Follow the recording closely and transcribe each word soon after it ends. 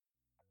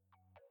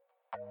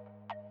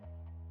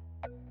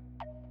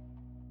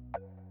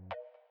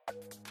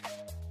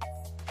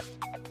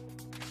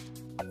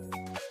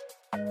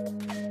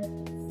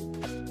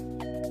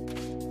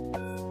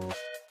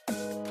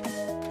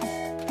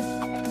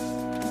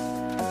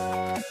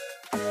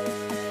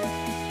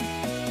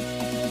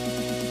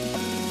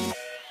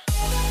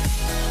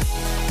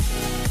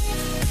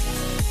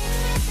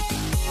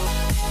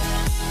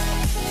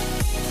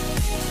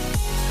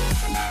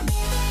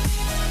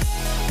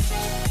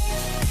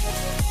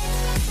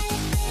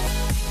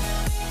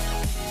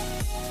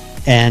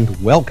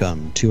And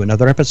welcome to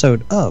another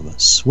episode of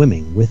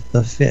Swimming with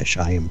the Fish.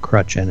 I am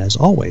Crutch, and as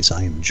always,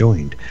 I am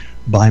joined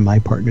by my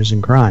partners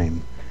in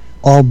crime,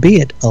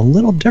 albeit a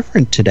little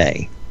different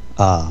today.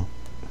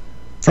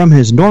 From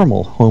his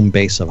normal home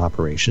base of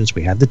operations,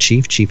 we have the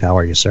Chief. Chief, how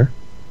are you, sir?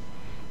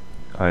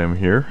 I am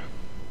here.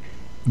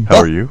 How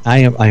are you? I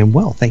am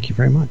well, thank you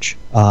very much.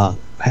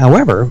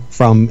 However,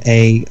 from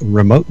a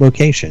remote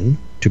location,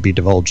 to be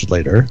divulged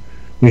later,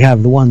 we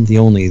have the one, the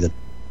only, the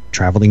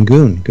traveling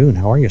Goon. Goon,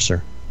 how are you,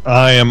 sir?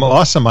 I am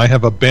awesome. I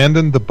have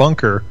abandoned the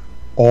bunker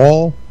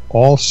all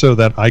so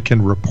that I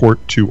can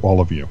report to all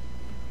of you.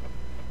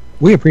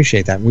 We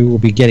appreciate that. We will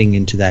be getting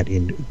into that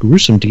in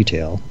gruesome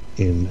detail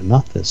in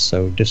not this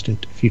so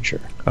distant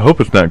future. I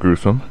hope it's not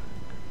gruesome.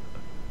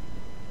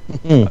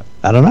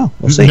 I don't know.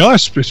 We'll see. No,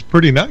 it's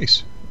pretty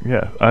nice.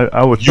 Yeah,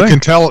 I would You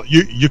think.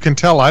 you can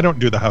tell I don't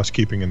do the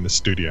housekeeping in the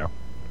studio.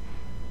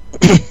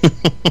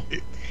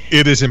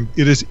 It is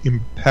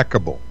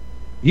impeccable.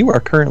 You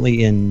are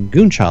currently in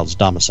Goonchild's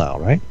domicile,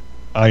 right?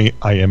 I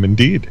am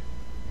indeed.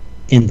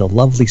 In the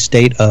lovely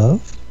state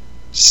of?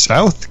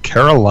 South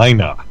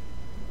Carolina.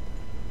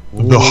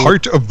 Ooh. The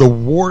heart of the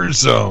war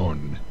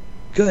zone.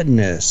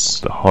 Goodness.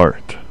 The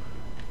heart.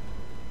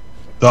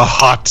 The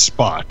hot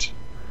spot.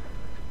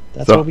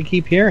 That's So- what we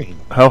keep hearing.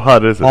 How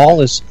hot is it?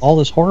 All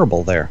is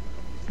horrible there.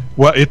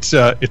 Well,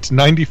 it's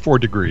 94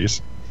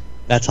 degrees.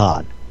 That's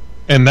odd.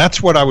 And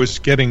that's what I was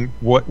getting.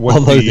 What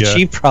Although the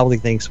Chief probably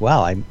thinks,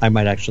 wow, I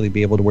might actually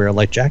be able to wear a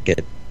light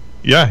jacket.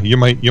 Yeah, you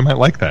might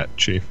like that,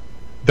 Chief.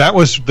 That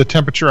was the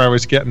temperature I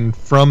was getting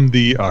from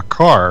the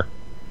car.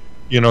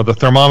 You know, the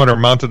thermometer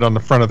mounted on the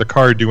front of the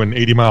car doing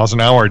 80 miles an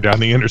hour down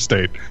the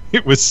interstate.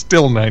 It was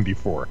still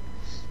 94.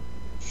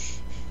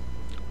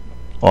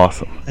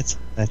 Awesome.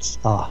 That's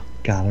oh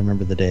God, I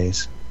remember the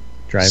days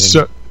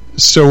driving.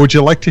 So would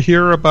you like to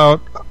hear about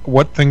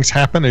what things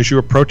happen as you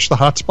approach the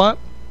hotspot?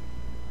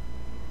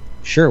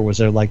 Sure. Was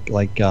there like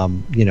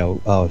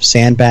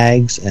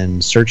sandbags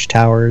and search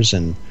towers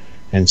and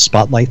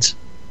spotlights?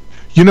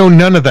 You know,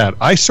 none of that.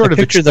 I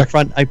picture the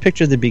front. I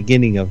picture the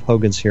beginning of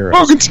Hogan's Heroes.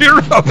 Hogan's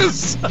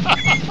Heroes.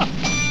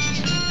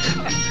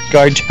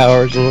 Guard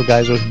towers, little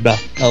guys with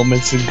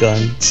helmets and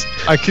guns.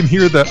 I can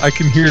hear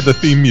the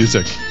theme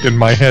music in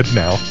my head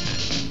now.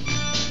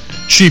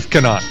 Chief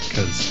cannot,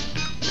 because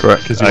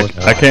Correct. 'Cause you look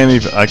I can't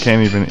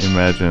even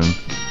imagine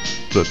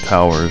the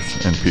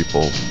towers and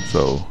people.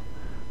 So,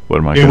 what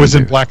am I? it was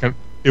in black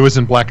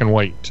and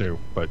white too.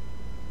 But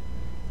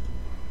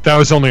that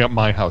was only at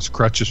my house.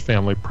 Crutch's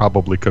family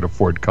probably could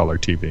afford color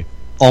TV.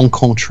 Au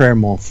contraire,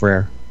 mon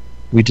frère.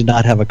 We did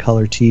not have a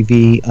color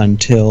TV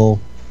until,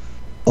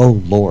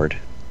 oh Lord,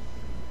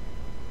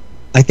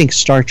 I think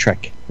Star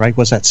Trek, right?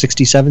 Was that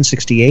 67,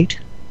 68?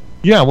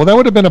 Yeah, well, that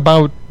would have been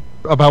about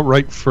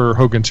right for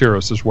Hogan's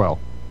Heroes as well.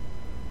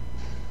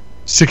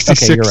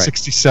 66, Okay, you're right.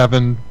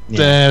 67,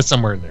 Yeah.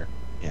 somewhere in there.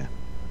 Yeah.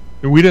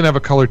 We didn't have a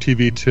color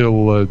TV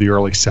till the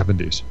early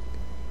 70s.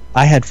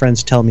 I had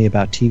friends tell me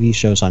about TV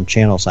shows on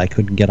channels I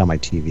couldn't get on my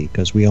TV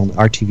because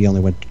our TV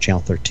only went to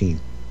channel 13.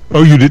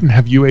 Oh, you didn't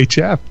have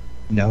UHF?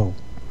 No.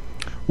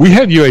 We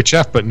had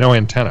UHF, but no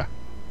antenna.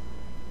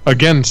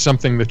 Again,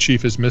 something the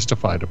Chief is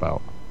mystified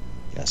about.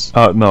 Yes.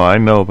 No, I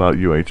know about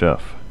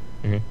UHF.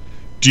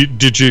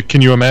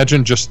 Can you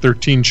imagine just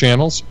 13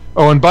 channels?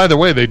 Oh, and by the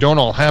way, they don't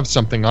all have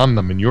something on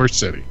them in your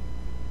city.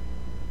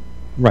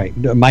 Right.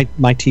 My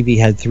TV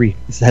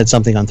had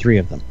something on 3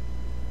 of them.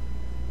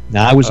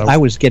 Now I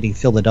was getting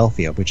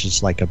Philadelphia, which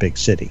is like a big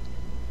city.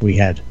 We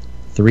had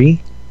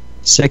 3,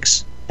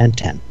 6, and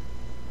 10.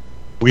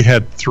 We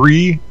had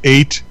 3,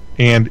 8,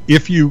 and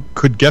if you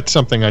could get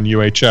something on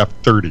UHF,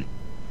 30.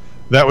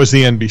 That was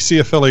the NBC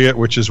affiliate,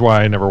 which is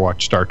why I never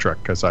watched Star Trek,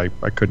 because I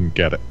couldn't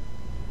get it.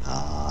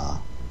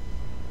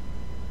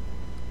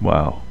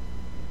 Wow.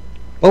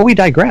 Well, we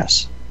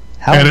digress.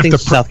 How And are if things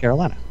the in South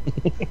Carolina?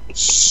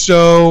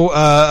 So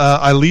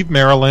I leave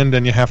Maryland,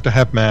 and you have to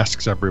have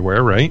masks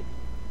everywhere, right?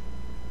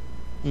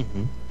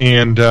 Mm-hmm.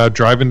 And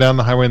driving down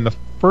the highway, and the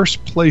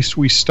first place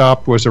we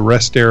stopped was a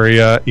rest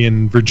area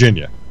in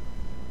Virginia.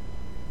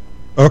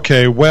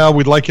 Okay, well,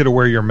 we'd like you to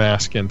wear your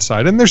mask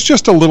inside. And there's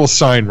just a little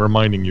sign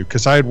reminding you,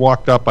 because I had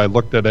walked up, I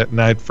looked at it,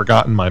 and I had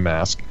forgotten my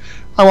mask.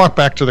 I walked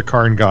back to the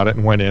car and got it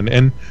and went in,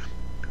 and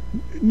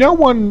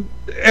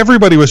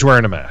everybody was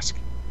wearing a mask.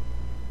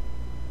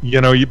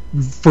 You know, you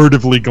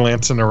furtively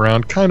glancing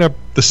around, kind of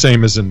the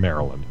same as in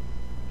Maryland.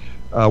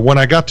 When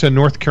I got to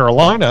North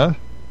Carolina,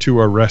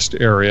 to a rest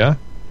area,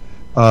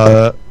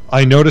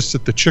 I noticed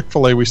that the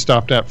Chick-fil-A we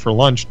stopped at for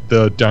lunch,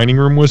 the dining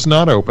room was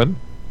not open,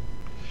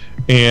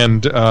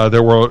 and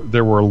there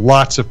were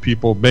lots of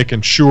people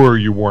making sure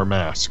you wore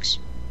masks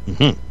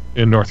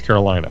in North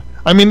Carolina.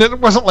 I mean, it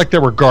wasn't like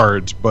there were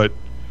guards, but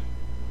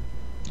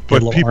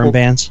Little people,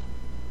 armbands.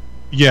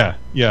 Yeah,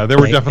 there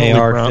were definitely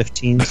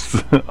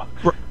AR-15s.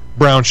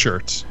 brown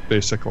shirts,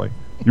 basically.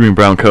 You mean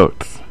brown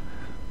coats?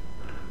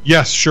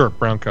 Yes, sure,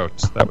 brown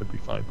coats. That would be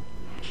fine.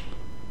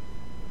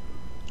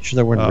 Sure,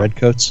 they weren't red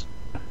coats.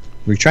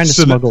 We were trying to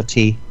so smuggle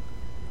tea.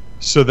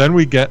 So then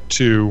we get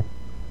to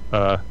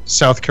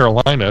South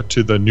Carolina,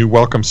 to the new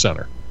Welcome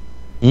Center.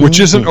 which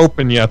isn't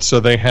open yet, so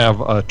they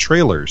have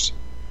trailers,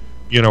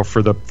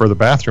 for the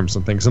bathrooms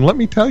and things. And let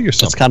me tell you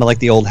something. It's kind of like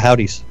the old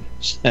Howdy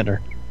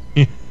Center.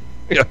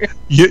 Yeah.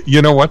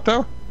 You know what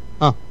though?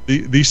 Huh.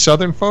 These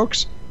Southern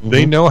folks,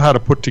 they know how to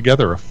put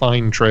together a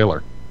fine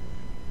trailer.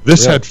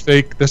 This had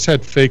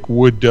fake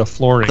wood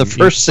flooring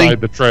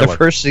inside the trailer. The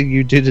first thing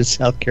you did in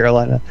South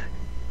Carolina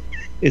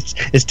is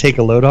take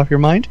a load off your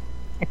mind.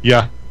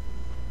 Yeah.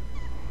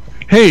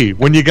 Hey,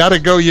 when you gotta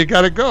go, you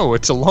gotta go.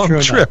 It's a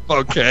long trip,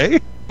 okay?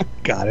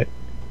 Got it.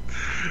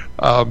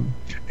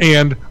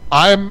 And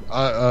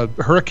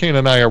Hurricane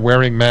and I are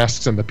wearing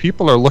masks, and the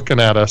people are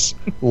looking at us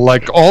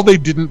like all they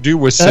didn't do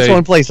was That's say. That's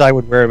one place I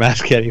would wear a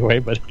mask anyway,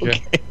 but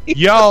okay.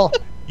 Yeah.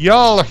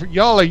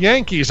 Y'all are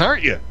Yankees,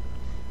 aren't you?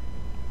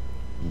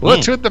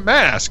 What's with the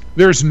mask?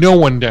 There's no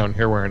one down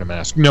here wearing a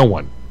mask. No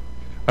one.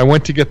 I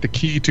went to get the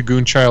key to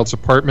Goonchild's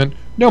apartment.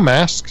 No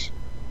masks.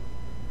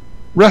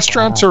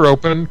 Restaurants are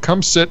open.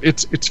 Come sit.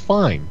 It's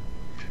fine.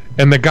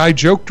 And the guy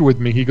joked with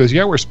me. He goes,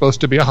 "Yeah, we're supposed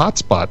to be a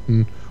hotspot."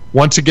 And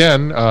once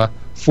again,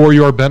 for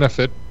your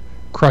benefit,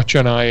 Crutch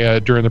and I,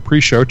 during the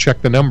pre-show,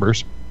 checked the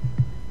numbers.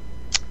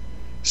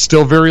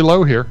 Still very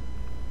low here.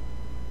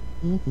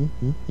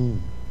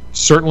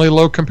 Certainly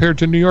low compared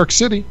to New York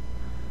City.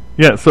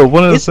 Yeah, so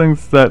one of the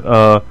things that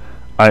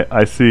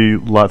I see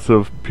lots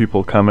of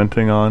people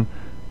commenting on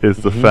is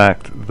the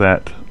fact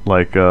that,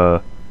 like,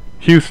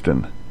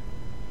 Houston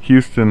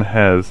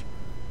has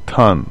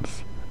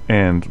tons,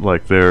 and,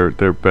 like, their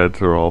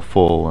beds are all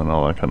full and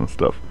all that kind of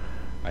stuff.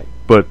 Right.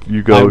 But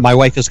you go... My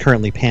wife is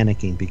currently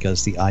panicking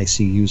because the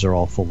ICUs are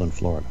all full in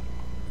Florida.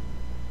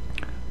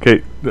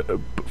 Okay,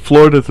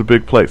 Florida's a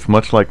big place,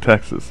 much like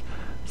Texas.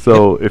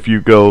 So if you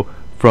go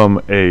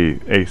from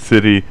a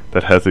city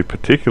that has a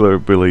particular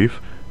belief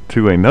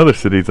to another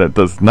city that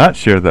does not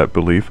share that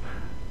belief,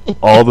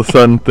 all of a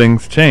sudden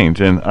things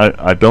change. And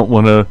I don't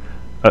want to...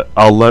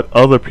 I'll let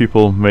other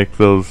people make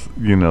those,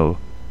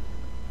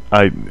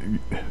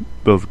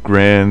 those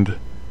grand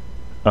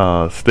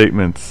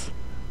statements.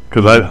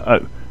 Because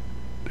I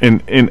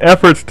in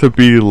efforts to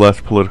be less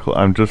political,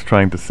 I'm just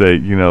trying to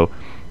say,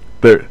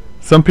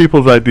 some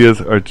people's ideas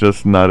are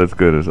just not as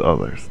good as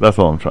others. That's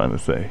all I'm trying to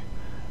say.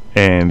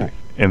 And... Okay.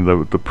 And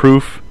the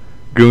proof,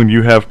 Goon,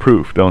 you have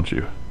proof, don't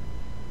you?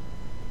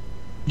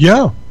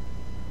 Yeah.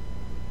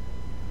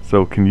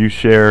 So can you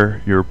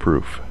share your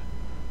proof?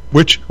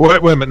 Wait a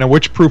minute. Now,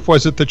 which proof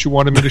was it that you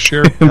wanted me to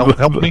share?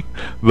 Help me.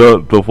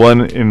 The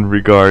one in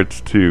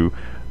regards to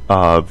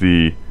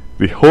the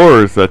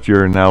horrors that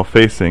you're now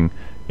facing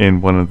in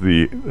one of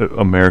the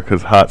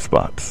America's hot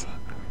spots.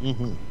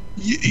 Mm-hmm.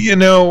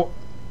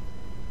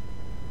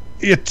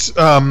 It's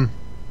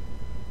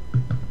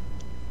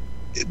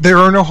there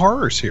are no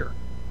horrors here.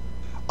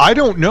 I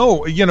don't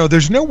know.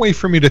 There's no way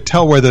for me to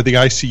tell whether the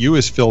ICU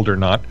is filled or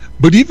not.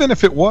 But even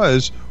if it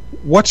was,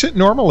 what's it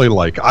normally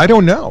like? I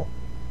don't know.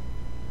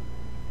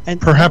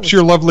 And perhaps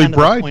your lovely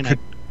bride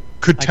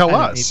could tell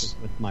us. Made this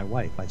with my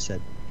wife, I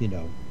said,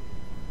 an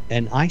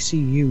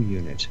ICU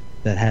unit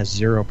that has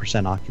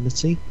 0%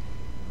 occupancy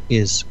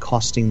is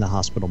costing the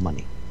hospital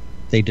money.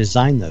 They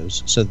design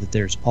those so that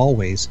there's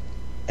always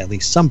at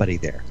least somebody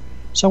there.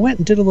 So I went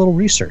and did a little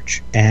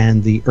research,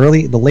 and the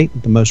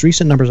most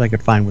recent numbers I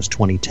could find was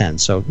 2010.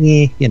 So,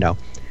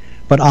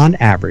 but on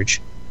average,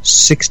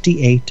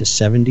 68 to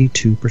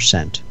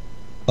 72%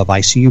 of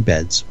ICU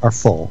beds are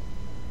full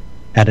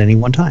at any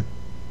one time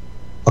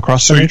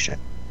across the nation.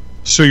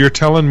 So you're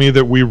telling me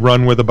that we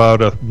run with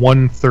about a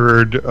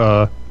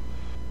 1/3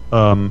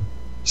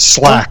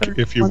 slack,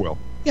 if you will?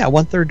 Yeah,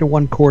 1/3 to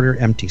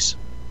 1/4 empties.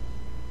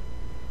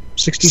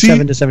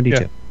 67 to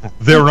 72. Yeah.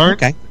 There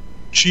aren't. Okay.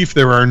 Chief,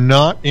 there are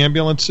not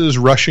ambulances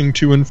rushing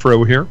to and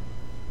fro here.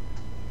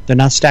 They're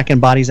not stacking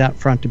bodies out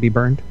front to be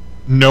burned?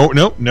 No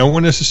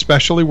one is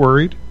especially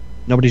worried.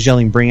 Nobody's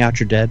yelling, "Bring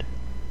out your dead"?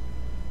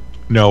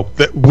 No,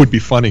 that would be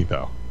funny,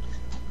 though.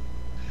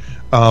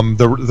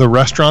 The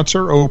restaurants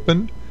are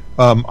open.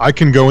 I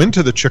can go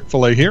into the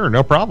Chick-fil-A here,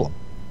 no problem.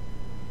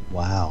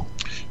 Wow.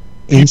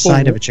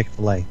 Inside of a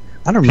Chick-fil-A. I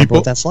don't remember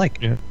what that's like.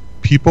 Yeah,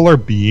 people are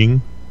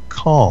being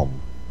calm.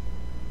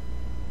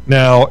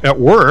 Now, at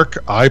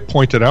work, I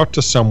pointed out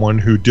to someone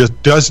who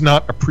does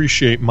not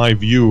appreciate my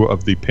view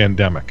of the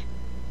pandemic.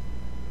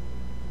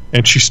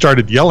 And she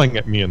started yelling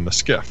at me in the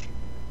skiff.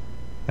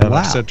 And wow.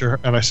 I said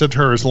to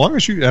her, as long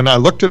as you... And I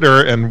looked at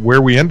her, and where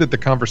we ended the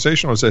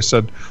conversation was, I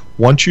said,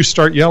 once you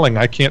start yelling,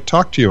 I can't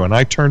talk to you. And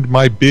I turned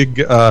my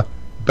big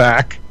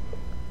back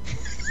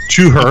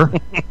to her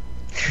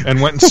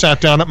and went and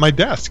sat down at my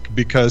desk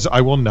because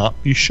I will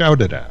not be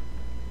shouted at.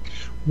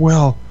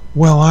 Well,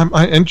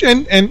 and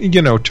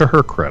to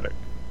her credit,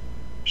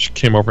 she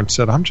came over and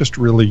said, I'm just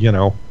really,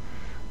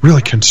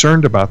 really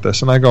concerned about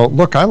this. And I go,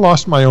 look, I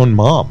lost my own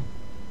mom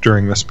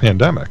during this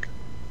pandemic.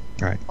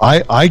 Right.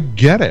 I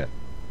get it.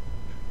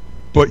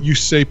 But you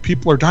say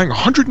people are dying,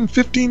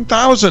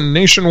 115,000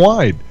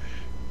 nationwide.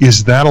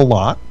 Is that a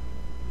lot?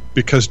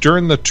 Because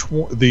during the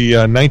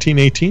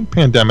 1918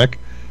 pandemic,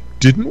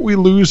 didn't we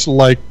lose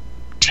like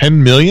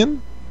 10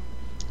 million?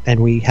 And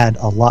we had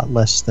a lot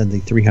less than the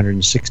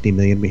 360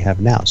 million we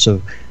have now.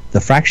 So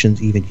the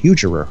fraction's even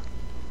hugerer.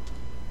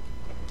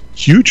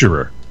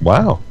 Hugerer.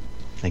 Wow.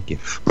 Thank you.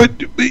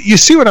 But you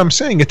see what I'm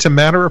saying? It's a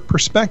matter of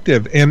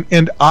perspective,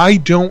 and I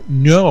don't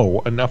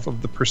know enough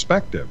of the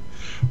perspective.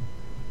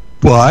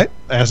 But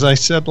as I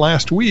said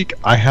last week,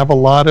 I have a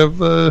lot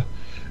of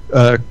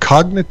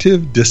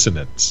cognitive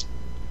dissonance.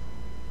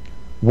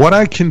 What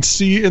I can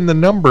see in the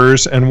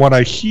numbers and what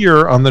I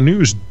hear on the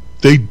news,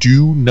 they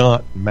do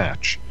not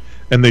match.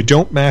 And they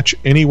don't match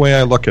any way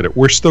I look at it.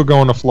 We're still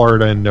going to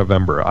Florida in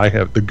November.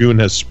 The goon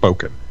has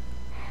spoken.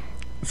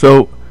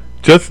 So,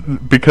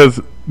 just because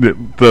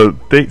the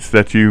dates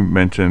that you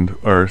mentioned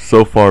are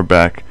so far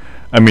back,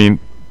 I mean,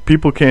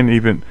 people don't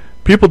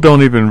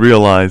even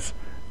realize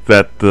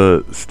that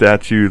the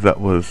statue that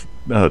was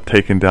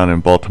taken down in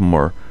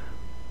Baltimore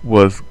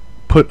was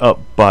put up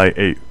by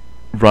a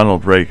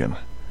Ronald Reagan.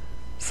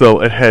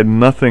 So it had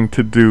nothing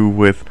to do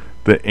with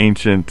the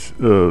ancient,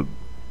 we're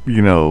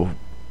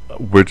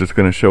just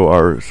going to show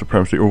our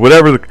supremacy, or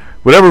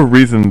whatever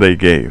reason they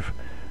gave.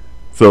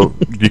 So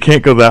you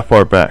can't go that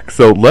far back.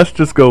 So let's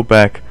just go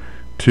back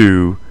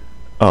to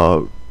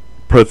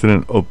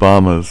President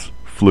Obama's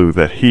flu,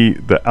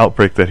 the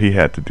outbreak that he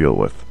had to deal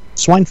with.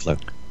 Swine flu.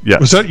 Yes.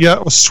 Was that,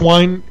 it was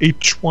swine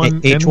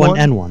H1N1?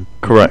 H1N1.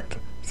 Correct.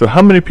 So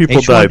how many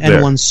people died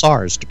there? H1N1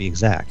 SARS, to be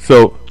exact.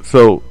 So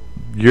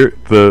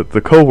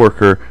the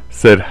co-worker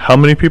said how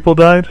many people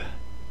died?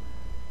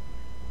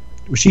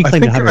 She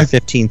claimed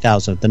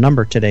 115,000. The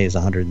number today is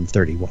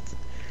 130.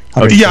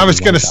 Yeah, I was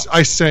going to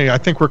I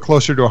think we're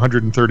closer to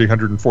 130,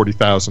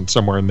 140,000,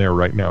 somewhere in there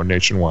right now,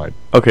 nationwide.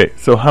 Okay,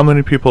 so how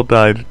many people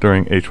died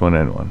during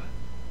H1N1?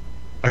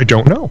 I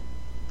don't know.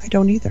 I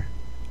don't either.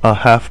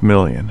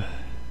 500,000.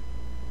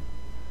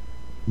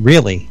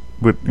 Really?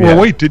 Well,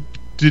 wait,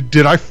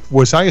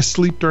 was I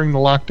asleep during the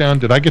lockdown?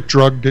 Did I get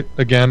drugged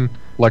again,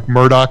 like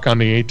Murdoch on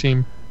the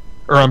A-Team?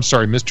 Or, I'm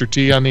sorry, Mr.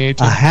 T on the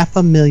A-Team?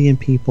 500,000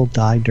 people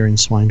died during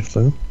swine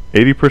flu.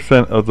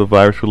 80% of the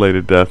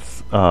virus-related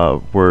deaths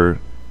were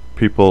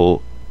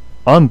people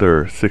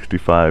under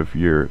 65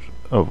 years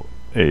of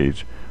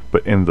age,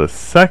 but in the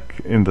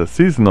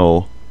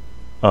seasonal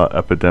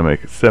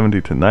epidemic,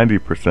 70 to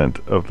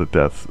 90% of the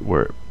deaths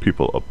were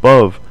people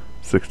above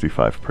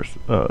 65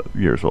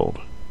 years old.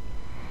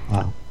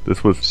 Wow.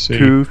 This was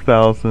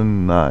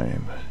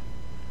 2009.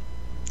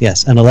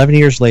 Yes, and 11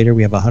 years later,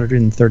 we have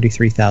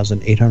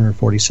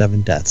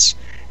 133,847 deaths,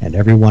 and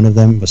every one of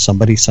them was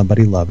somebody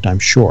loved, I'm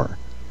sure.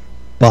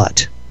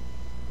 But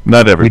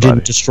not everybody. We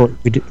didn't destroy.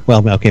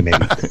 Well, okay,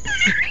 maybe.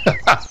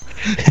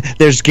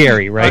 There's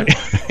Gary, right?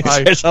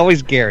 There's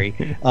always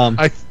Gary.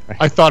 I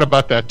thought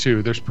about that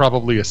too. There's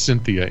probably a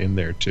Cynthia in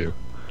there too.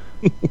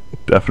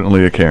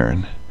 Definitely a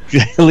Karen.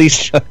 At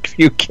least a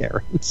few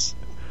Karens.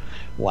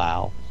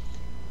 Wow.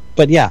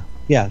 But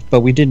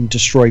but we didn't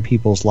destroy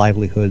people's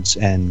livelihoods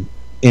and,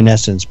 in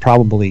essence,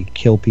 probably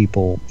kill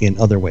people in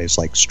other ways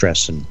like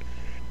stress and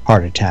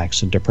heart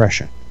attacks and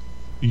depression.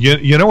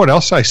 You know what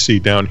else I see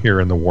down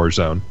here in the war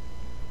zone?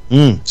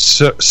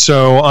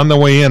 So on the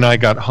way in, I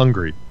got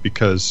hungry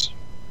because,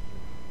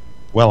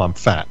 well, I'm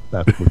fat.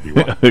 That would be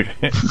wrong.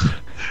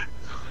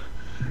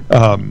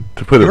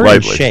 To put it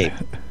lightly. Shape.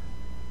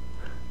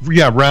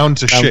 Yeah,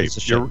 rounds of shape.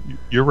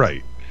 You're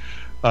right.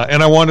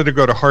 And I wanted to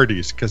go to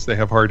Hardee's because they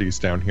have Hardee's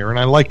down here, and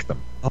I like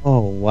them.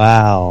 Oh,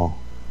 wow.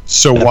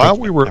 So while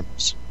we were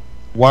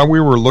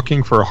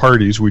looking for a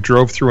Hardee's, we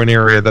drove through an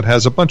area that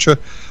has a bunch of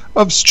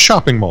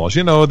shopping malls.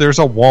 There's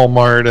a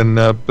Walmart and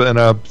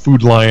a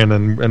Food Lion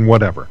and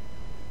whatever.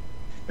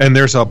 And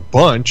there's a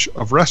bunch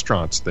of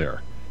restaurants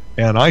there.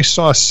 And I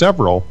saw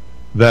several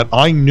that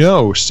I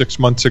know 6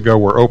 months ago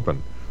were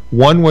open.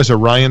 One was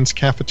Orion's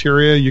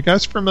Cafeteria. You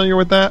guys familiar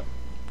with that?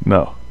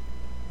 No.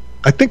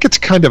 I think it's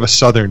kind of a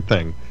southern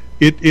thing.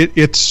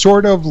 It's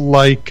sort of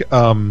like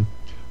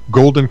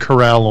Golden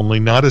Corral, only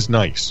not as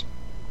nice.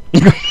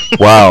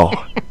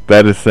 Wow,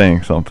 that is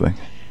saying something.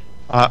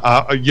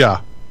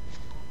 Yeah.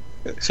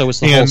 So it's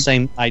the whole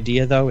same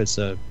idea, though? It's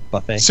a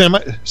buffet?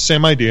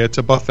 Same idea. It's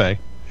a buffet.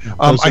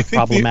 Those are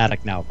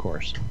problematic now, of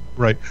course.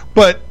 Right.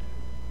 But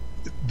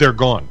they're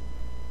gone.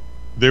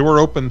 They were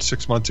open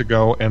 6 months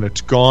ago, and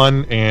it's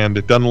gone, and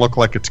it doesn't look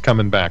like it's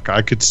coming back.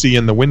 I could see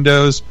in the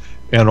windows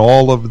and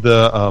all of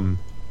the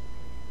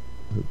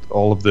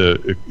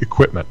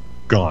equipment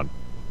gone.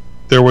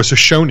 There was a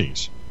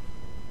Shoney's.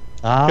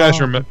 You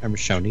guys remember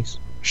Shoney's?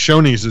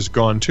 Shoney's is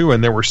gone too,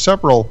 and there were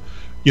several,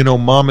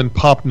 mom and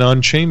pop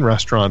non-chain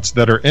restaurants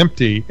that are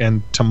empty.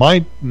 And to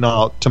my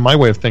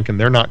way of thinking,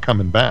 they're not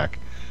coming back.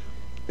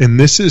 And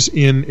this is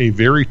in a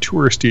very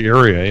touristy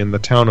area in the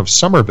town of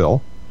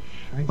Somerville.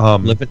 Right.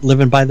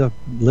 Live and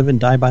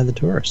die by the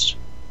tourists.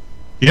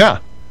 Yeah.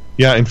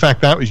 In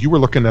fact, you were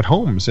looking at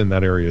homes in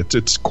that area.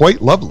 It's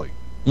quite lovely.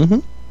 Mm-hmm.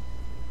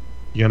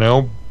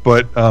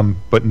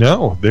 But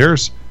no,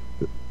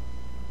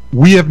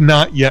 we have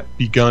not yet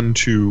begun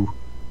to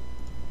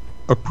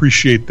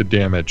appreciate the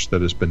damage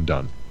that has been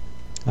done.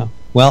 Oh.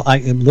 Well, I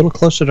am a little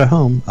closer to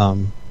home.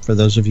 For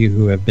those of you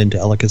who have been to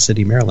Ellicott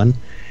City, Maryland,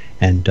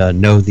 and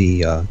know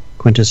the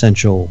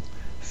quintessential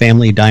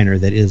family diner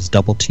that is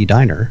Double T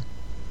Diner,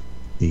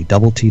 The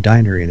Double T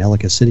Diner in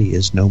Ellicott City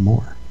is no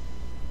more.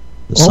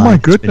 The Oh, sign my has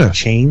been goodness.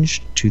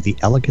 changed to the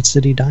Ellicott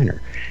City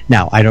Diner.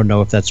 Now, I don't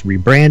know if that's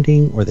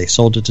rebranding or they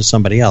sold it to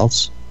somebody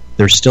else.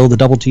 There's still the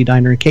Double T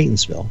Diner in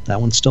Catonsville.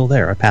 That one's still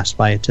there. I passed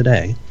by it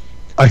today.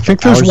 I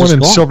think there's Ours one is in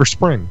gone. Silver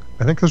Spring.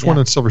 I think there's one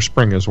Yeah. in Silver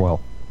Spring as well.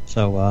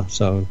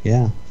 So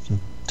yeah. So,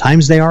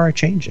 times they are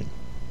changing.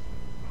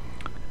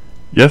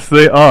 Yes,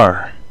 they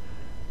are.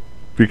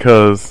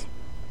 Because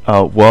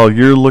while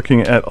you're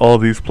looking at all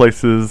these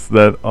places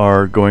that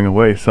are going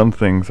away, some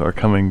things are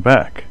coming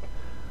back.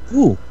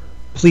 Ooh,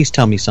 please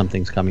tell me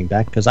something's coming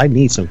back because I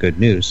need some good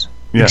news.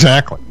 Yeah.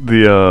 Exactly.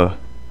 The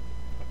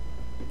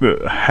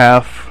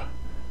half...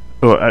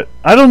 Oh,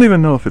 I don't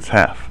even know if it's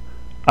half.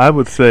 I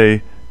would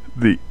say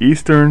the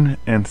eastern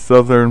and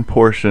southern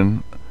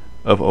portion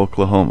of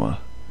Oklahoma.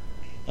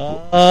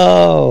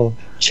 Oh,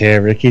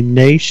 Cherokee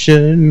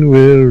Nation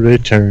will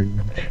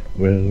return.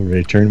 Will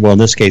return. Well, in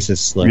this case,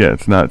 it's like, Yeah,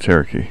 it's not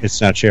Cherokee.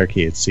 it's not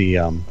Cherokee. It's the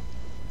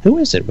who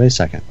is it? Wait a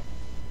second.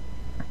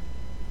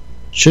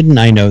 Shouldn't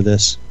I know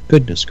this?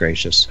 Goodness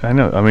gracious! I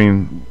know. I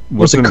mean... It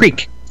was a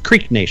wasn't-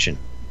 Creek Nation.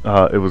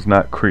 It was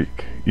not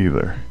Creek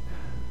either.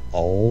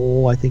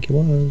 Oh, I think it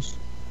was.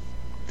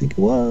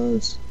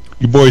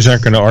 You boys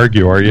aren't going to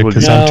argue, are you?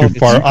 Because No, I'm too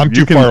far. I'm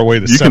too far away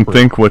to You separate. can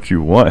think what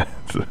you want.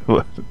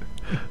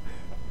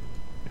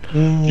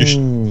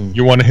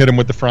 You want to hit him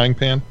with the frying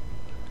pan?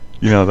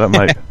 That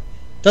might...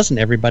 Doesn't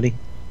everybody?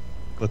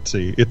 Let's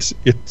see.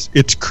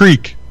 It's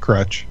Creek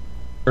Crutch,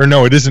 or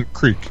no, it isn't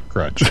Creek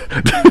Crutch.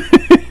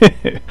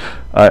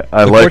 I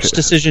The like court's it.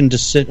 decision to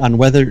sit on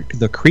whether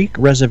the Creek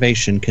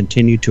Reservation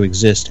continued to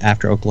exist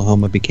after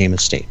Oklahoma became a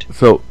state.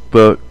 So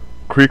the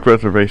Creek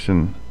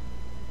Reservation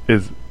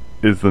is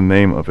the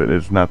name of it.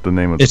 It's not the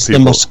name of It's the the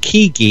people.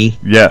 Muskegee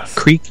Yes.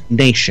 Creek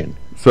Nation.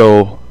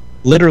 So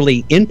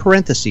Literally, in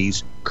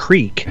parentheses,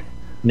 Creek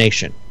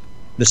Nation.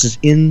 This is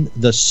in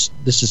the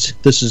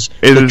It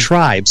the is-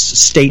 tribe's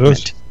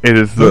statement. it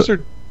is Those the...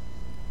 are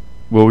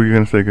What were you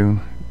going to say,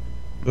 Goon?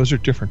 those are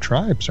different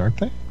tribes, aren't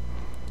they?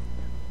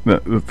 No,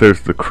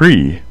 there's the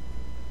Cree.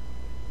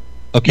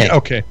 Okay, Yeah,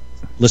 okay.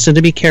 listen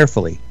to me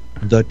carefully.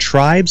 The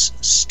tribe's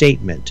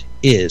statement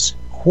is,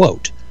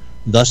 quote,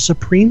 "The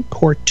Supreme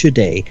Court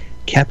today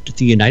kept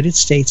the United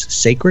States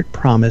sacred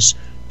promise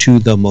to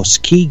the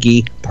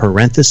Muskegee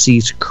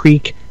 (parentheses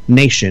Creek)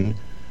 Nation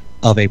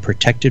of a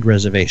protected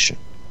reservation."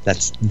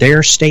 That's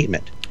their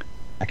statement.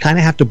 I kind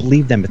of have to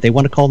believe them. If they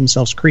want to call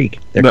themselves Creek,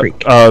 they're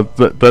Creek.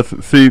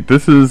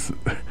 This is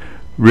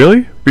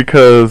really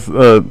because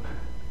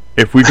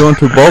if we go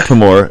into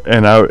Baltimore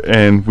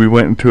and we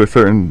went into a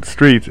certain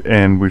street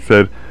and we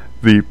said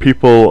the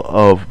people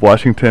of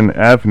Washington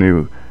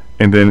Avenue,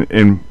 and then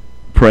in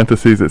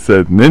parentheses it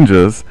said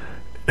ninjas,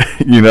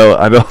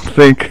 I don't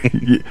think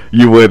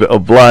you would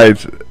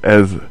oblige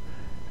as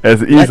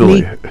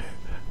easily.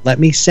 Let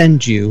me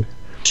send you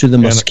to the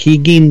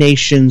Muskegee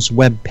Nation's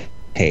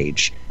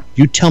webpage.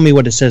 You tell me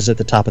what it says at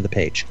the top of the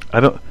page. I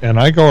don't. And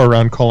I go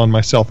around calling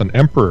myself an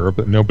emperor,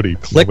 but nobody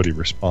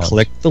responds.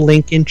 Click the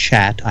link in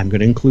chat. I'm going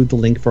to include the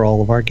link for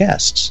all of our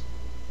guests.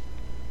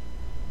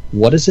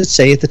 What does it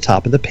say at the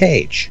top of the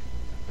page?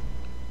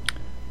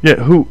 Yeah,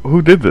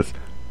 who did this?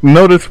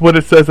 Notice what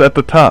it says at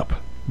the top.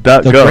 The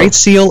 .gov. Great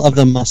Seal of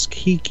the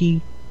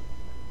Muskegee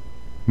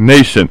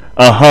Nation.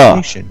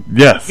 Nation.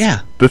 Yes.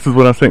 Yeah. This is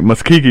what I'm saying.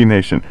 Muskegee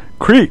Nation.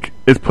 Creek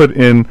is put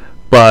in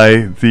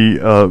by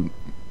the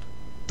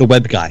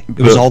web guy.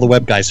 It was all the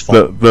web guy's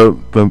fault.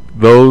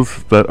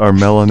 those that are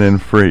melanin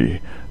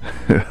free.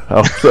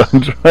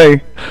 I'm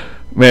trying,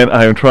 man.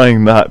 I am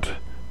trying not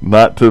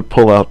to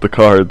pull out the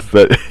cards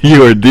that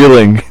you are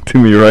dealing to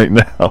me right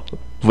now,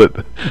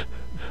 but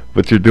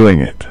you're doing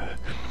it.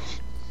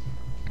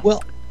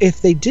 Well,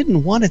 if they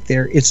didn't want it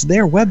there, it's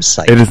their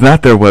website. It is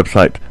not their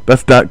website.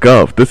 That's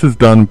 .gov. This is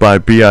done by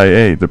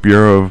BIA, the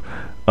Bureau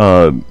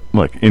of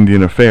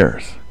Indian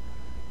Affairs.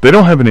 They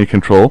don't have any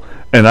control,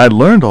 and I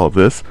learned all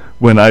this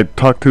when I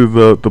talked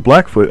to the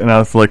Blackfoot, and I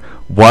was like,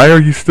 "Why are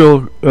you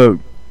still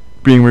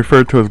being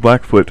referred to as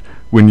Blackfoot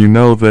when you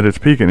know that it's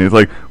Pekin?" He's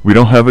like, "We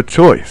don't have a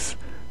choice.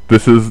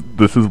 This is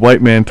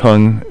white man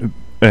tongue,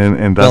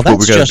 and that's what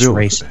we got to do."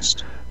 Well, that's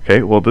just racist.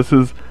 Okay, well, this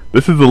is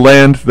the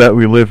land that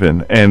we live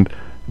in, and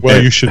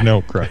Well, you should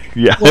know, Craig.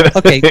 yeah. Well,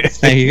 okay,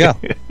 there you go.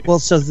 Well,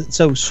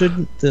 so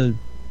shouldn't the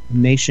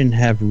nation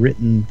have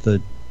written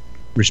the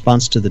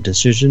response to the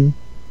decision?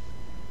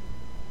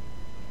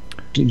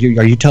 Are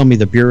you telling me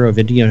the Bureau of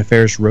Indian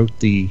Affairs wrote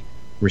the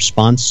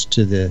response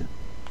to the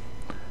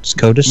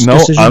SCOTUS No,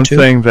 decision I'm too?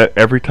 saying that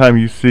every time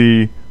you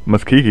see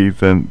Muskegee,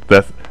 then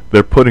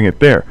they're putting it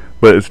there.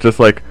 But it's just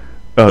like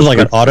It's like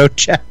an auto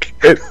check.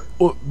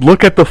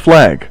 look at the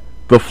flag.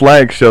 The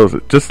flag shows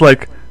it. Just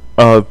like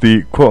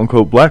the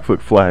quote-unquote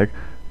Blackfoot flag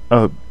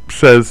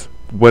says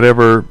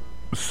whatever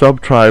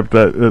sub-tribe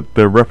that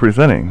they're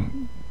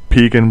representing.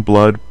 Piegan,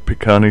 Blood,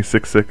 Piikani,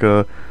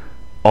 Siksika,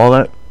 all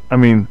that. I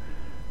mean...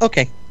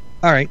 Okay,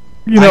 all right.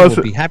 You know, I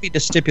will be happy to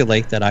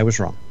stipulate that I was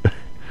wrong.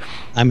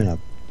 I'm in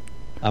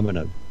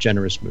a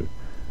generous mood.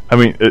 I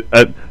mean,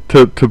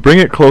 to bring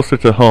it closer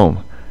to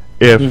home,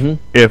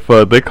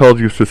 if they called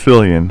you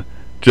Sicilian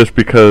just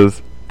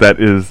because that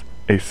is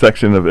a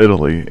section of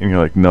Italy, and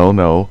you're like,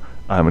 no,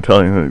 I'm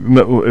Italian.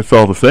 No, it's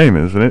all the same,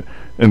 isn't it?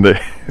 And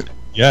they,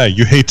 yeah,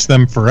 you hates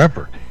them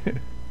forever.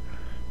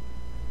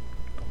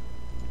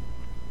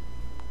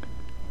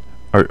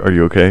 Are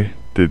you okay?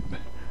 Did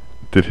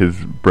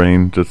his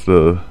brain just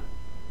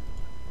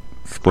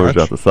splurge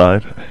out the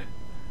side?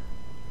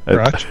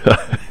 Crutch?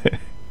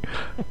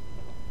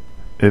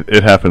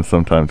 It happens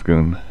sometimes,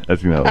 Goon,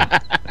 as you know.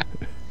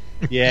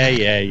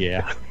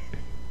 Yeah.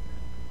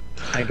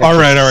 All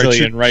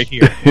right. Right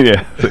here.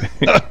 Yeah.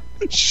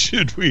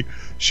 Should we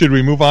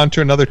move on to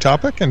another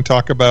topic and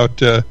talk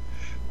about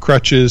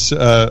Crutch's?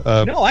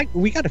 No,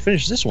 we got to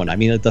finish this one. I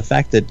mean, the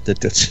fact that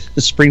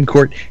the Supreme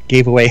Court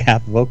gave away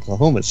half of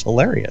Oklahoma is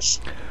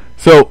hilarious.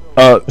 So,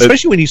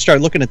 especially when you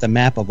start looking at the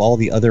map of all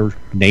the other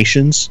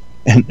nations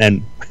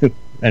and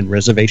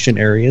reservation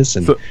areas,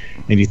 and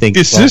you think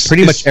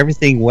pretty much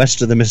everything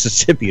west of the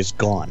Mississippi is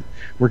gone.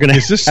 We're going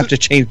to have to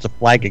change the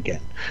flag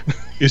again.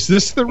 Is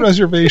this the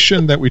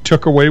reservation that we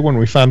took away when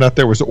we found out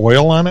there was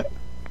oil on it?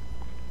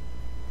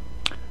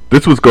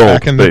 This was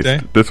gold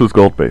based. This was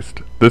gold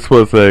based. This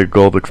was a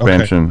gold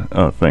expansion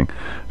thing.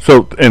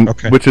 So,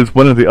 which is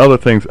one of the other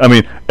things. I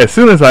mean, as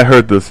soon as I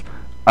heard this,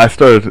 I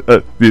started.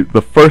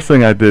 The first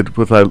thing I did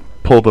was I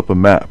pulled up a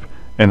map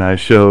and I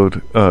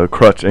showed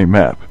Crutch a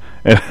map,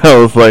 and I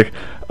was like,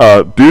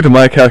 due to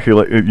my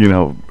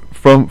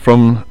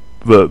from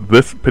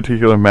this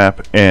particular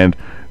map and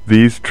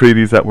these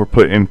treaties that were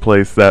put in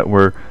place that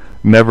were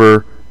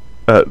never.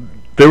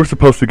 They were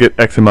supposed to get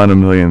X amount of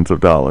millions of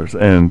dollars,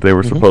 and they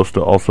were supposed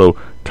to also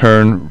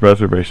turn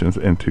reservations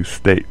into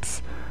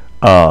states.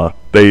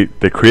 They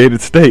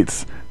created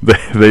states.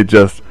 They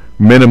just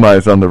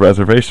minimized on the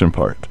reservation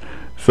part.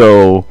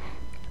 So,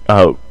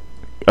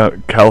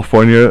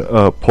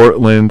 California,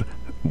 Portland,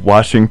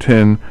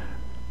 Washington.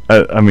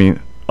 I mean,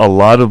 a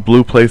lot of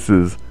blue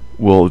places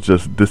will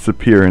just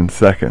disappear in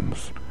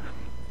seconds.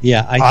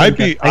 Yeah, I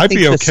think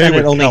the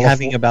Senate only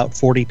having about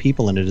 40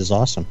 people in it is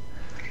awesome.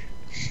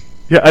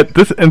 Yeah,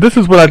 this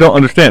is what I don't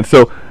understand.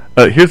 So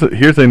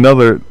here's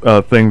another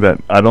thing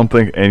that I don't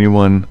think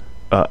anyone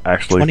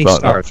actually 20 thought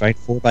stars, of. right?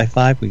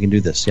 4x5. We can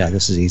do this. Yeah,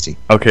 this is easy.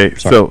 Okay,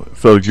 so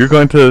you're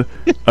going to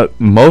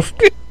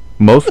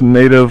most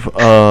native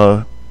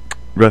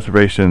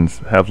reservations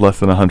have less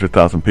than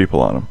 100,000 people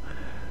on them,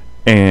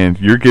 and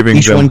you're giving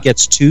each them one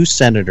gets 2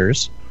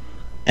 senators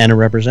and a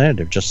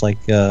representative, just like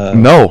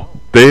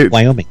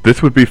Wyoming.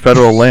 This would be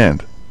federal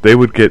land. They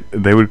would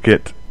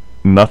get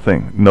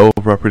nothing, no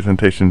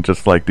representation,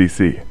 just like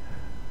D.C.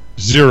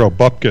 Zero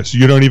bupkis.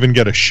 You don't even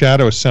get a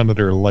shadow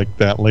senator like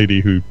that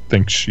lady who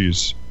thinks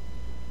she's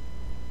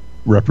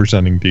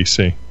representing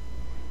D.C.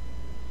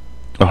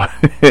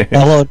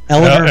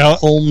 Eleanor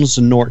Holmes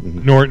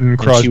Norton. Norton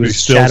Crosby, she was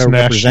Stills, shadow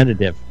Nash.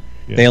 representative.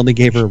 Yeah. They only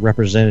gave her a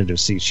representative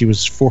seat. She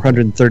was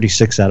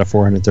 436 out of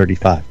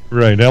 435.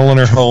 Right.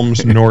 Eleanor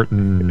Holmes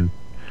Norton,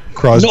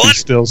 Crosby,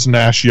 Stills,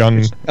 Nash,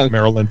 Young,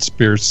 Maryland,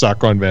 Spears,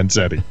 Sacco, and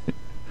Vanzetti.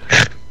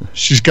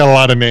 She's got a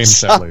lot of names,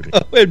 Sacco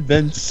that lady. And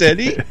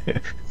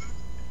Vanzetti?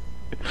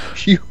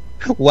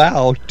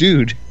 Wow,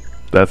 dude.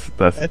 That's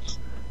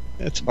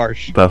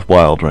harsh. That's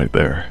wild right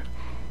there.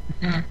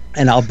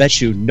 And I'll bet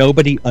you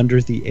nobody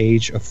under the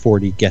age of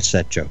 40 gets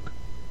that joke.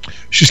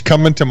 She's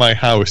coming to my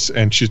house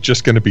and she's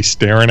just going to be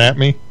staring at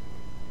me.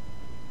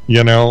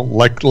 You know,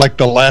 like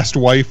the last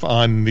wife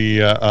on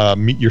the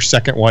Meet Your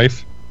Second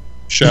Wife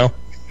show.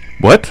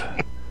 What?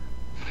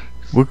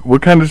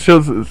 What kind of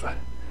shows is?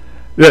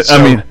 Yeah, so,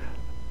 I mean,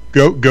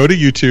 go to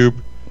YouTube.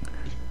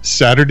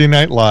 Saturday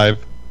Night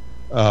Live.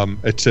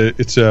 It's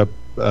a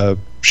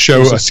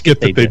show, a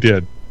skit that they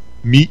did.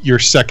 Meet Your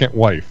Second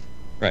Wife.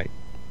 Right.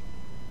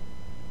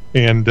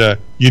 And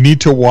you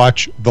need to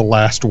watch The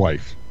Last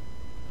Wife.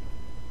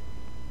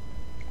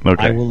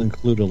 Okay. I will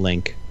include a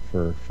link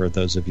for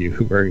those of you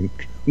who are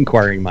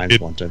inquiring minds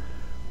wanted.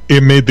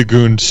 It made the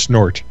goons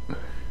snort.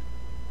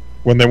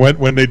 When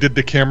they did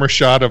the camera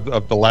shot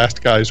of the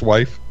last guy's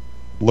wife,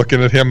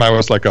 looking at him, I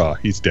was like, oh,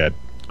 he's dead.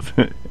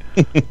 And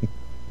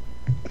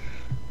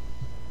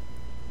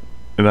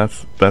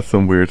that's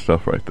some weird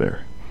stuff right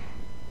there.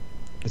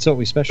 It's what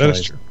we specialize. That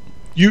is true.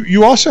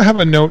 You also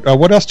have a note.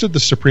 What else did the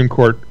Supreme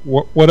Court?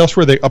 What else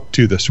were they up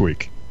to this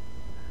week?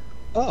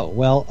 Oh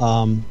well,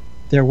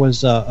 there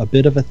was a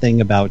bit of a thing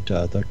about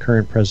the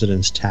current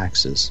president's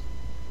taxes.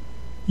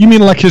 You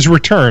mean like his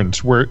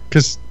returns?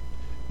 Because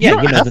you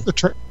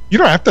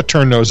don't have to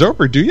turn those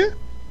over, do you?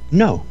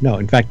 No.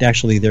 In fact,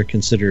 actually, they're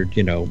considered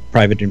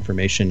private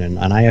information, and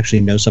I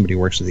actually know somebody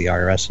who works at the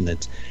IRS, and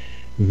it's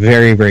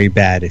very, very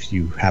bad if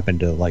you happen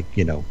to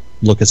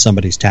look at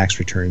somebody's tax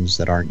returns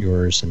that aren't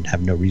yours and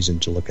have no reason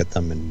to look at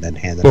them and then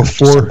hand them out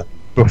to somebody.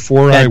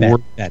 Before I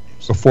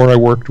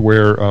worked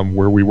where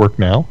we work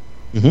now,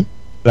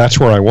 that's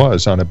where I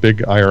was on a big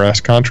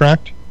IRS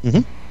contract,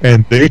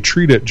 and they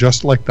treat it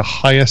just like the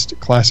highest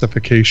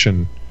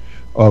classification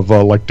of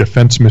like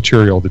defense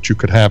material that you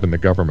could have in the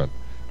government.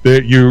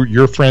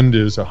 Your friend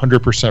is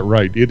 100%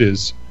 right. It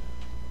is.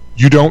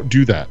 You don't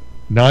do that.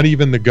 not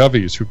even the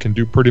govies who can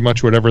do pretty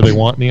much whatever they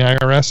want in the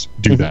IRS,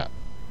 do that.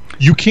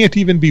 You can't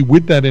even be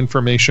with that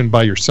information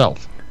by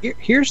yourself.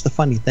 Here's the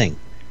funny thing.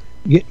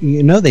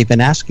 You know they've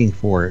been asking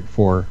for it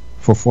for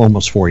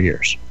almost 4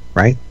 years,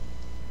 right?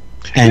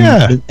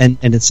 And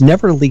it's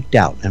never leaked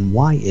out. And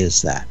why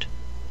is that?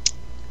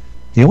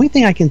 The only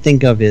thing I can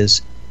think of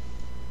is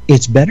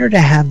it's better to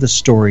have the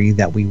story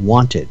that we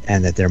wanted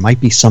and that there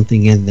might be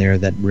something in there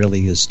that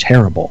really is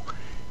terrible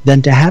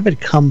than to have it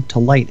come to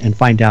light and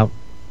find out,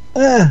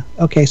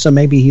 okay, so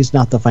maybe he's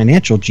not the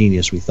financial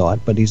genius we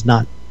thought, but he's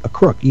not a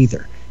crook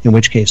either, in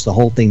which case the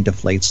whole thing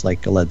deflates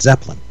like a Led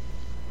Zeppelin.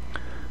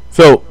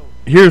 So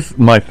here's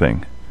my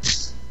thing.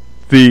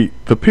 The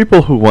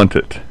people who want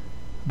it,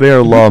 they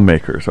are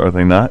lawmakers, are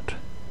they not?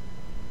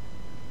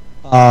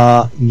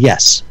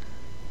 Yes.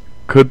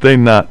 Could they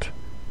not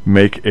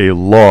make a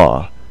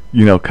law,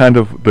 kind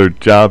of their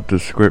job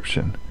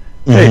description?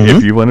 Hey,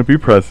 if you want to be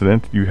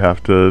president, you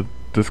have to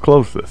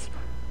disclose this.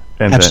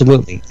 And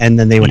absolutely. And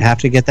then they would have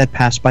to get that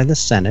passed by the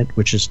Senate,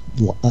 which is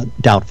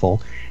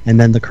doubtful. And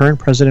then the current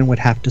president would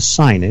have to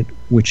sign it,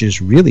 which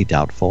is really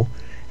doubtful.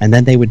 And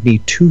then they would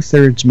need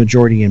 2/3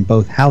 majority in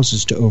both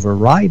houses to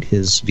override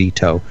his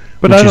veto,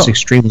 which is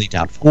extremely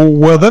doubtful.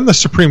 Well, then the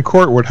Supreme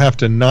Court would have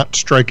to not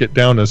strike it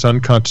down as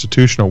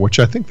unconstitutional, which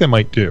I think they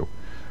might do.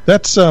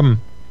 That's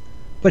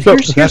but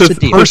here's the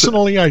deal.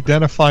 Personally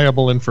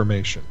identifiable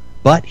information.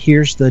 But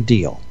here's the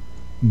deal.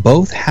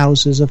 Both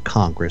houses of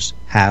Congress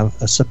have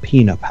a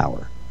subpoena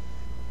power.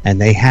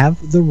 And they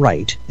have the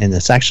right, and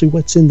that's actually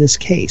what's in this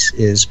case,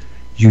 is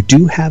you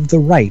do have the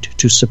right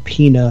to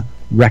subpoena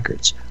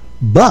records.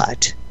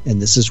 But,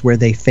 and this is where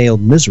they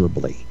failed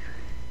miserably,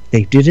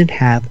 they didn't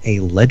have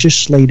a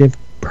legislative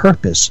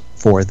purpose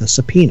for the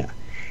subpoena.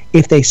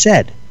 If they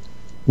said,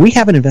 we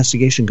have an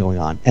investigation going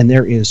on, and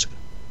there is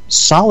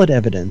solid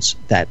evidence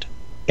that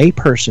a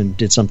person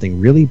did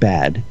something really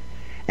bad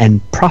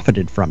and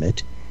profited from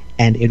it,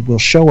 and it will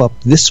show up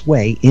this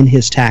way in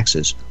his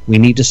taxes. We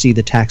need to see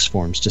the tax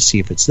forms to see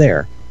if it's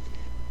there.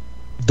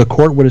 The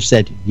court would have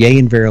said, yea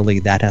and verily,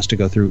 that has to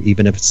go through,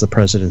 even if it's the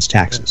president's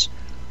taxes.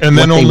 And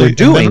then what they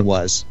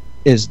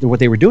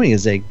were doing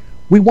is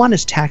we want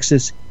his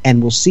taxes,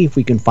 and we'll see if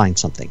we can find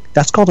something.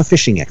 That's called a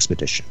fishing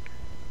expedition.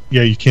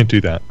 Yeah, you can't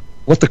do that.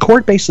 What the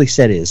court basically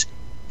said is,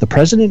 the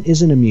president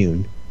isn't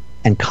immune,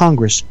 and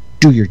Congress,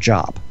 do your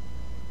job.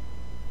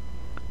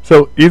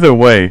 So either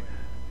way,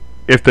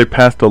 if they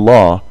passed a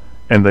law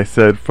and they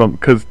said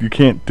because you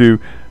can't do,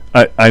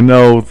 I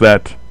know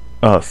that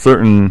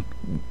certain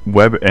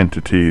web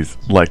entities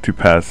like to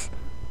pass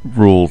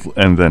rules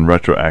and then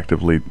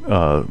retroactively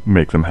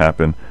make them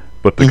happen,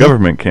 but the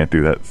government can't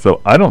do that. So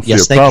I don't see a problem.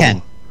 Yes, they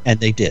can, and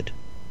they did.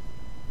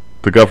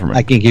 The government.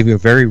 I can give you a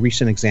very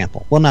recent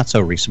example. Well, not so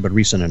recent, but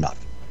recent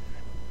enough.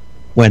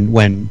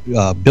 When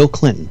Bill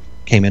Clinton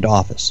came into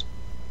office,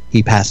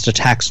 he passed a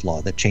tax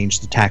law that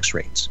changed the tax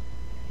rates.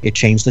 It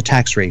changed the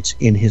tax rates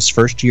in his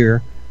first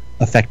year,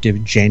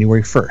 effective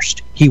January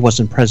 1st. He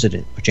wasn't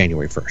president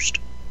January 1st.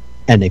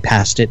 And they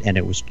passed it, and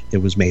it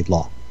was made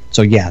law.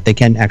 So yeah, they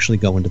can actually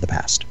go into the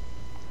past.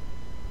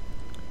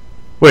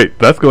 Wait,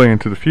 that's going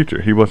into the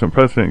future. He wasn't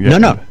president yet.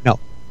 No.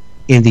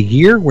 In the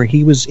year where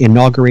he was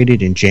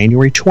inaugurated in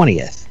January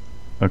 20th,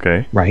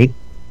 okay, right,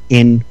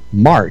 in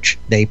March,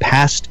 they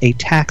passed a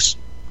tax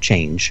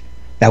change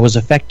that was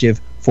effective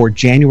for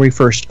January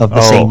 1st of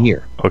the same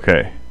year.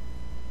 Okay.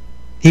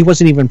 He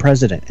wasn't even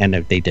president, and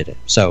they did it.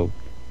 So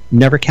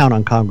never count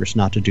on Congress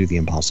not to do the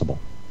impossible.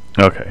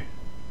 Okay.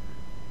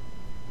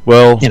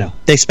 Well,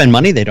 they spend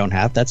money they don't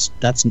have. That's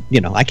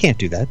I can't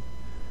do that.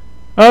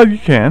 Oh, you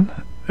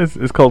can.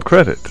 It's called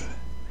credit.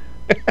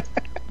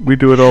 We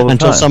do it all the time.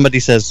 Until somebody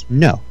says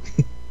no.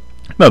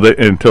 No,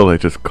 until they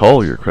just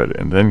call your credit,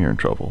 and then you're in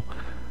trouble.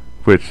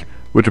 Which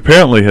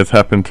apparently has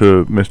happened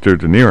to Mr.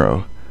 De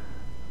Niro.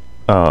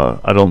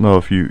 I don't know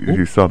if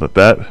you saw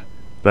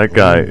that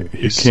guy.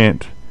 He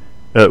can't.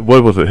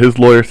 What was it? His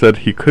lawyer said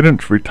he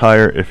couldn't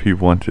retire if he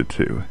wanted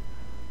to.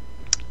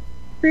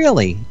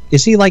 Really?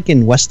 Is he like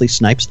in Wesley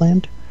Snipes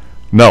land?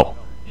 No.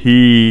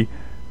 He,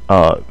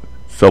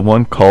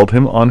 someone called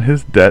him on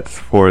his debts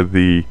for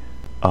the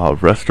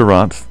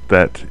restaurants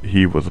that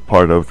he was a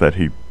part of that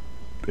he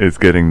is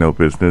getting no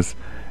business,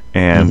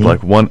 and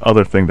like one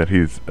other thing that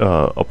he's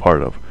a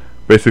part of.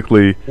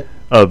 Basically,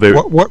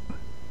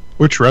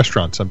 which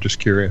restaurants? I'm just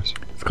curious.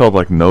 It's called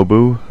like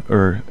Nobu,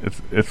 or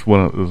it's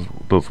one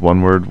of those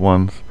one-word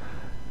ones.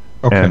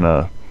 Okay.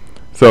 And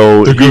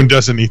so the goon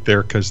doesn't eat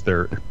there because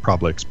they're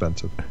probably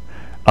expensive.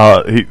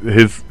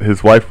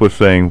 His wife was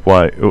saying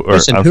why.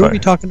 Listen, who are we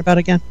talking about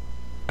again?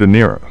 De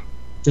Niro.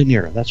 De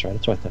Niro. That's right.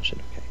 That's what I thought.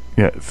 Okay.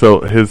 Yeah.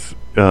 So his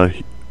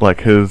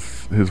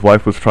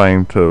wife was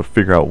trying to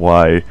figure out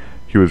why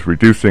he was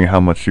reducing how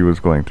much she was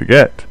going to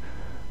get,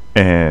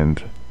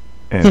 and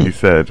he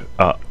said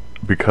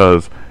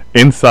because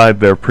inside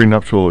their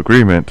prenuptial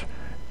agreement,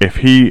 if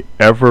he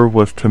ever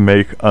was to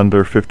make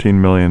under $15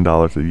 million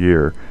a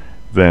year,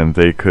 then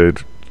he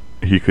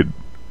could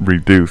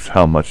reduce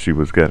how much she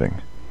was getting.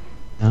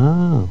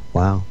 Oh,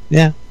 wow.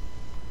 Yeah.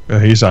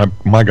 He's,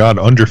 my God,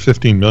 under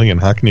 15 million.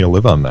 How can you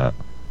live on that?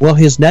 Well,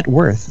 his net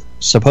worth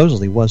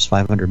supposedly was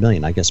 500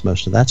 million. I guess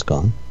most of that's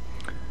gone.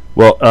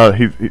 Well,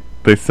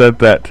 they said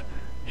that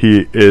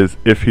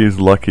if he's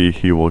lucky,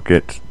 he will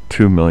get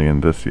 2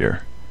 million this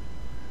year.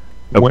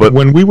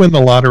 When we win the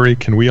lottery,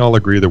 can we all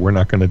agree that we're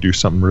not going to do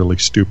something really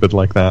stupid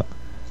like that?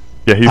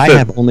 Yeah, I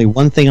have only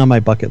one thing on my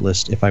bucket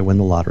list if I win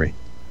the lottery.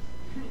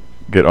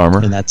 Get armor?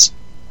 And that's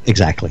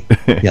exactly.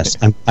 Yes,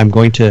 I'm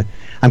going to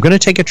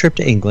take a trip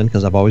to England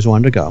because I've always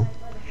wanted to go,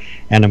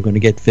 and I'm going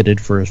to get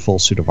fitted for a full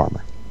suit of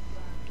armor.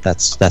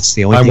 That's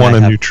the only thing I want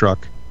have. a new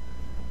truck.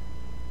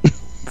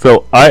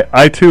 So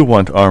I too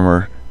want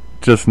armor,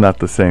 just not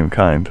the same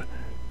kind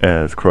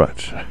as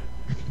Crutch.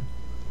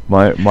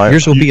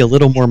 Yours will be a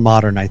little more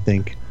modern, I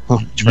think.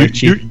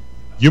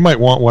 You might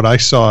want what I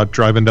saw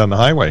driving down the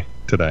highway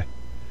today.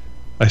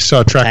 I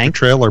saw a tractor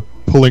trailer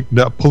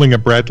pulling a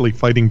Bradley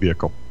fighting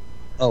vehicle.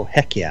 Oh,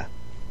 heck yeah.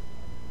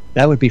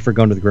 That would be for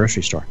going to the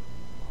grocery store.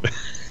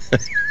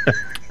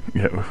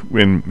 Yeah,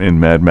 in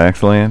Mad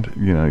Max land,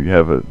 you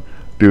have a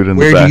dude in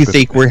the back. Where do you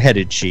think we're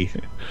headed, Chief?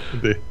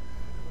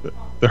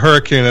 The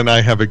Hurricane and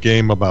I have a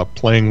game about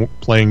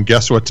playing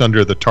guess what's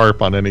under the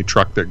tarp on any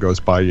truck that goes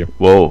by you.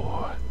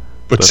 Whoa.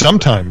 But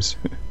sometimes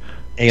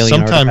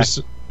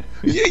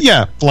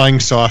yeah,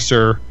 flying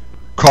saucer,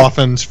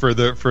 coffins for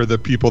the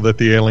people that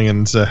the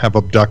aliens have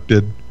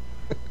abducted.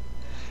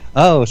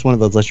 Oh, it's one of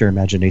those let your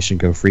imagination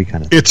go free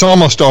kind of things. It's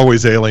almost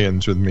always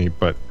aliens with me,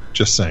 but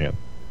just saying.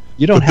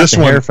 You don't have the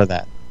hair for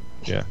that.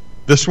 Yeah.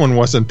 This one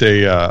wasn't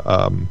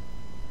tarped.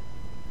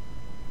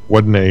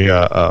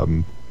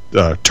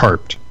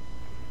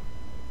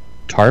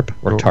 Tarp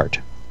or tart?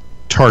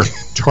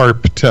 Tarped.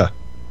 Tarped.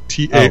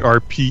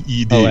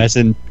 Oh, as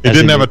in... It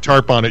didn't have a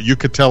tarp on it. You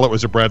could tell it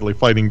was a Bradley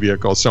fighting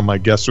vehicle, so my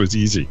guess was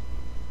easy.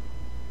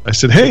 I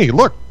said, hey,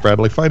 look,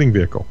 Bradley fighting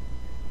vehicle.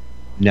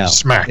 No.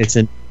 Smack. It's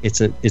a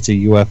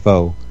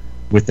UFO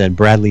with a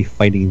Bradley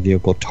fighting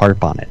vehicle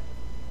tarp on it.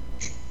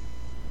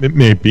 It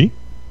may be.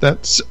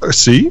 That's...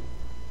 see?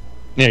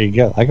 There you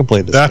go. I can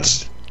play this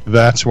game.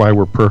 That's why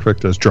we're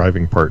perfect as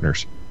driving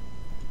partners.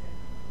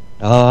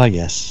 Oh,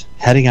 yes.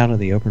 Heading out of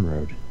the open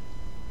road.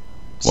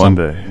 One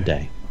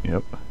day.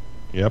 Yep.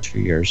 2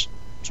 years.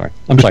 Sorry.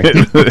 I'm sorry.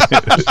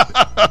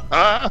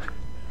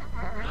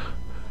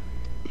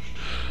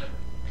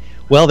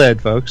 Well then,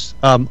 folks.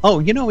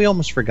 We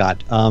almost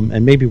forgot.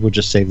 And maybe we'll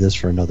just save this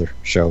for another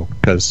show,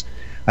 because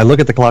I look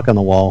at the clock on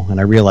the wall and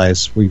I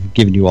realize we've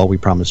given you all we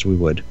promised we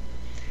would.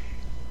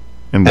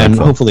 And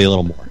hopefully a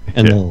little more.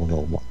 And a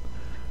little more.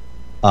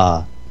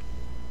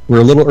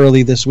 We're a little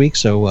early this week,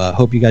 so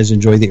hope you guys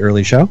enjoy the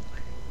early show.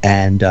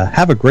 And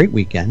have a great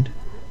weekend.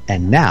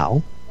 And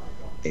now,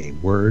 a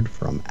word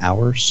from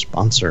our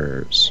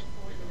sponsors.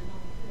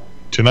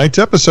 Tonight's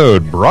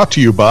episode brought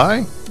to you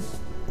by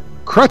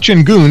Crutch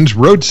and Goon's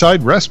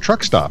Roadside Rest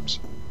Truck Stops,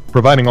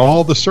 providing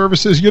all the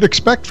services you'd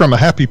expect from a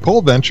happy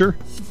pole venture.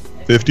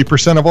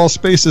 50% of all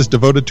spaces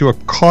devoted to a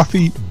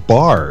coffee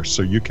bar,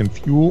 so you can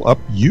fuel up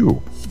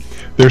you.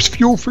 There's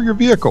fuel for your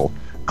vehicle,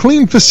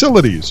 clean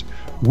facilities,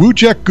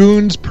 Wujek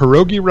Goon's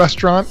Pierogi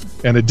Restaurant,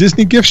 and a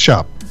Disney gift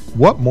shop.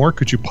 What more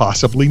could you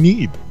possibly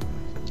need?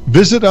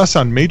 Visit us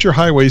on major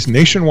highways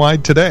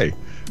nationwide today.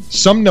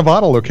 Some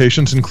Nevada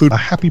locations include a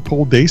Happy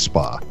Pole Day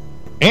Spa.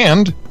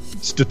 And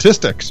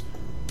statistics.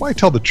 Why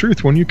tell the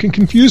truth when you can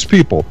confuse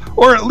people,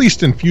 or at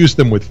least infuse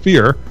them with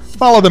fear?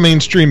 Follow the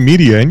mainstream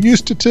media and use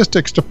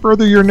statistics to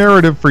further your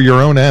narrative for your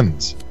own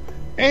ends.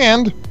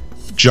 And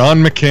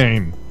John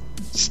McCain.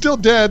 Still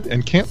dead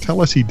and can't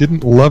tell us he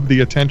didn't love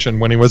the attention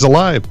when he was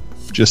alive.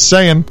 Just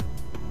saying.